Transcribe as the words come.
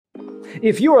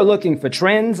If you are looking for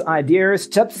trends, ideas,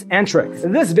 tips, and tricks,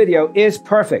 this video is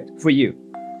perfect for you.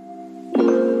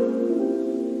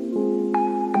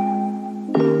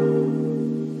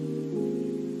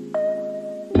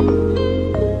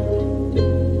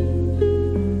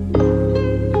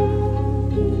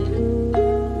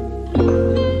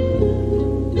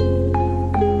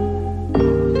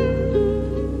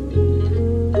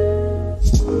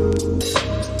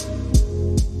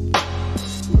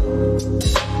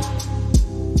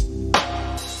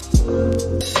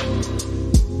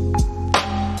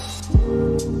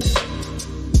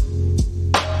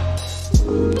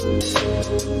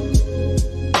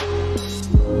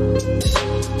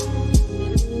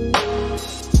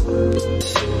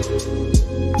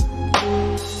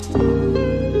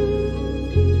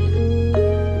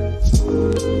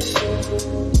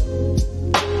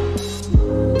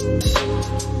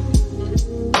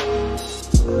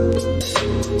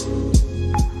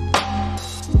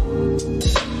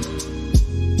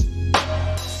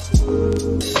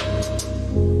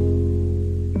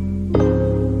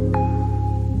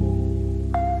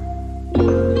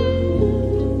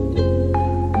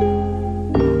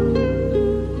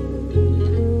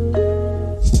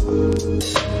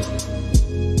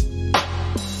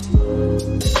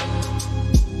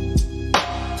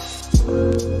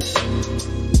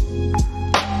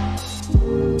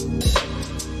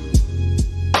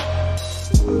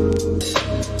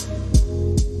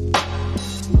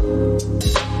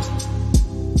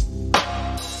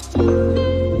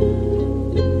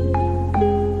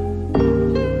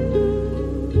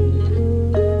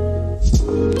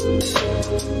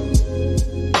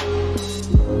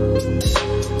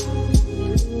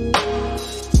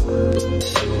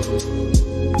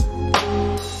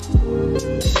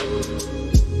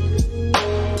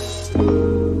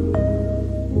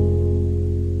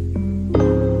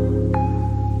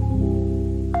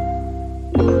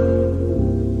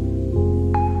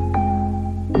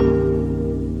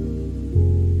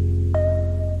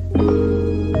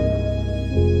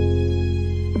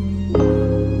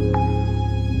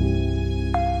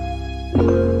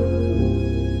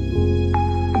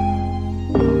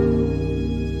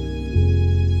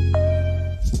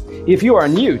 If you are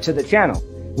new to the channel,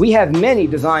 we have many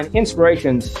design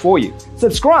inspirations for you.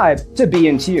 Subscribe to be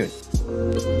in tune.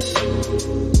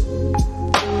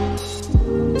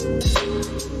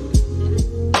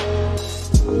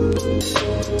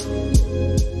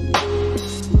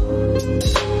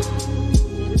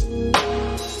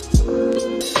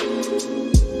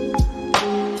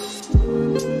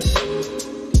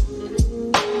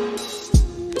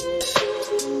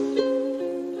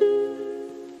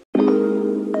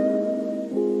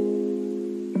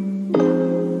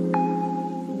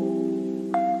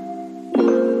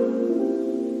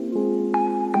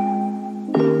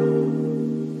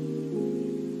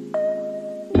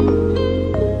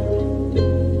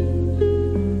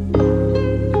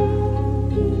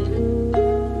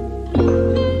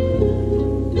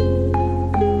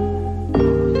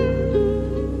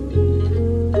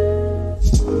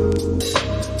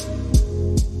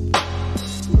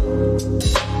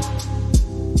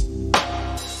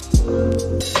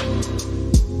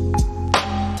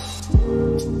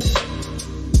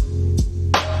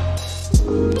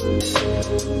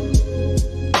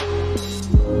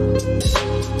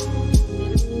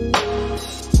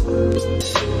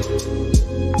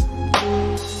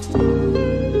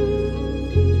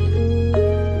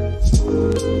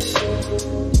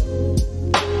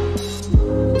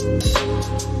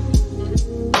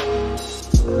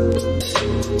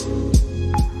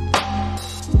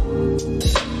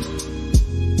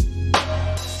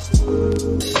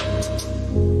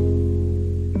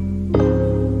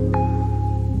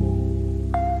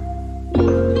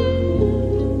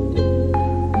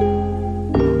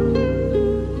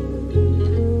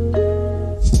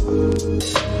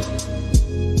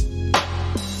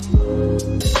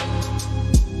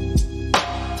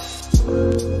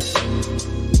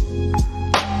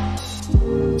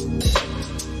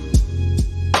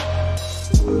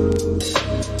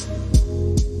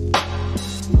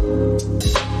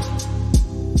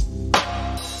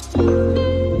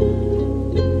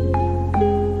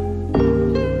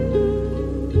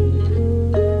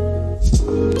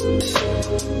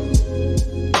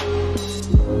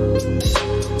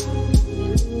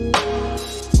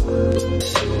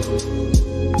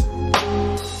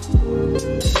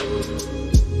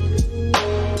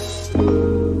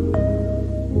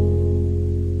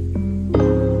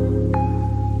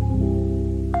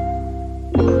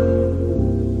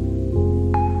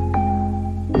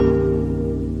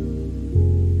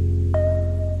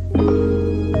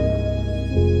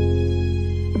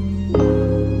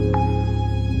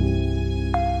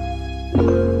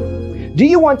 Do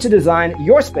you want to design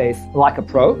your space like a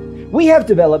pro? We have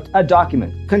developed a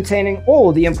document containing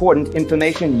all the important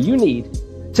information you need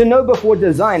to know before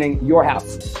designing your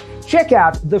house. Check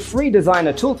out the free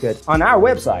designer toolkit on our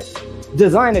website,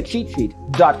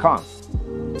 designercheatsheet.com.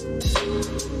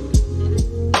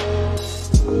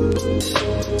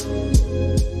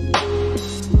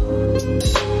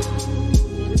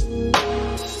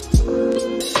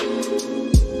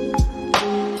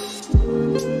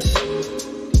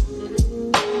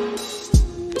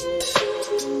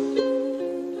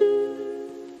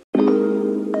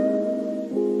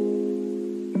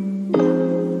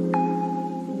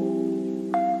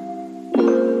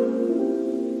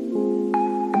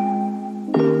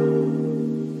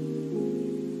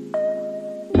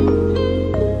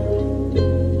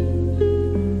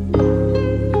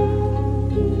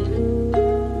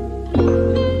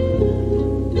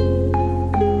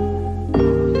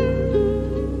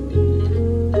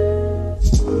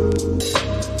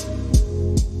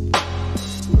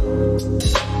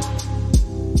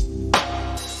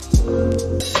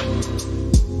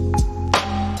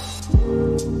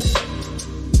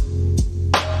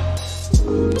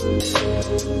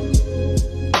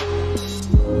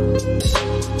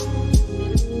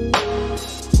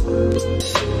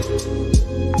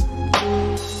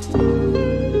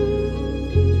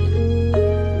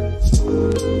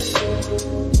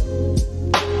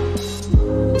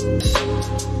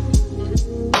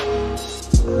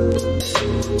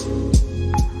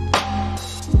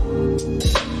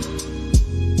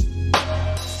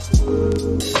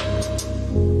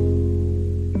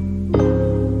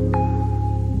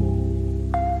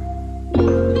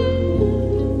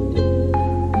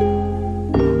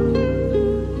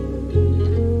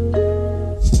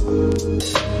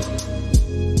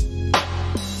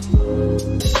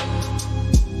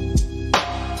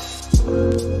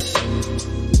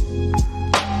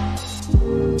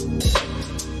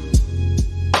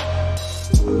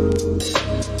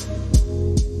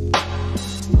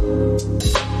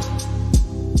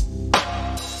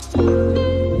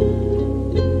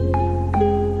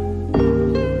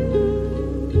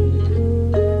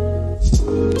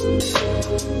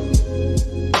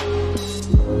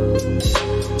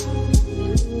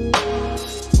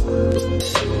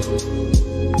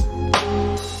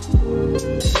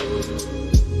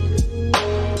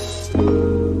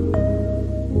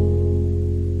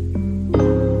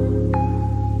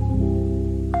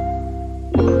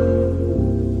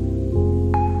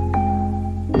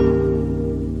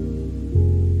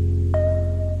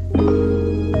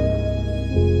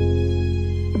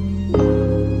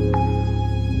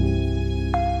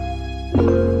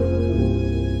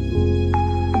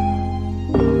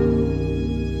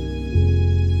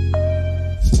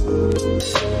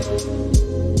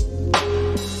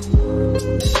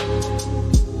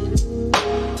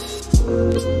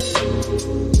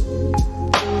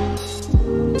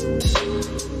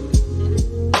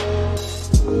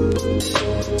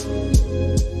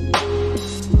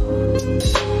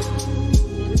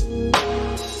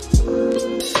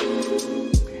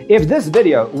 If this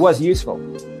video was useful,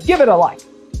 give it a like.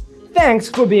 Thanks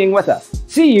for being with us.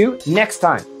 See you next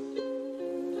time.